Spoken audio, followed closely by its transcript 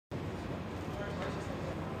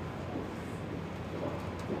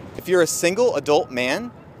If you're a single adult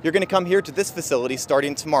man, you're going to come here to this facility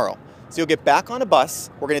starting tomorrow. So you'll get back on a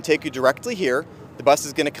bus. We're going to take you directly here. The bus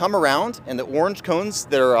is going to come around, and the orange cones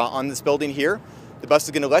that are on this building here, the bus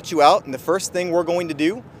is going to let you out, and the first thing we're going to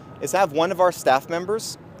do is have one of our staff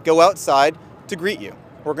members go outside to greet you.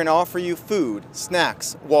 We're going to offer you food,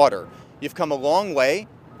 snacks, water. You've come a long way.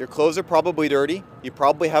 Your clothes are probably dirty. You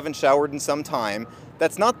probably haven't showered in some time.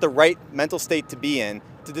 That's not the right mental state to be in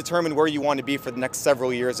to determine where you want to be for the next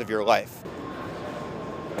several years of your life.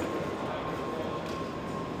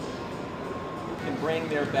 Can bring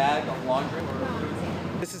their bag of laundry.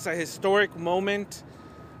 This is a historic moment.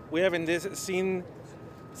 We haven't seen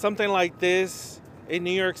something like this in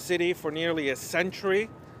New York City for nearly a century.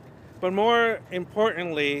 But more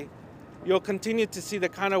importantly, you'll continue to see the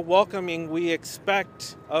kind of welcoming we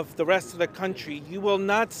expect of the rest of the country. You will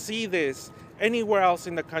not see this anywhere else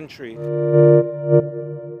in the country.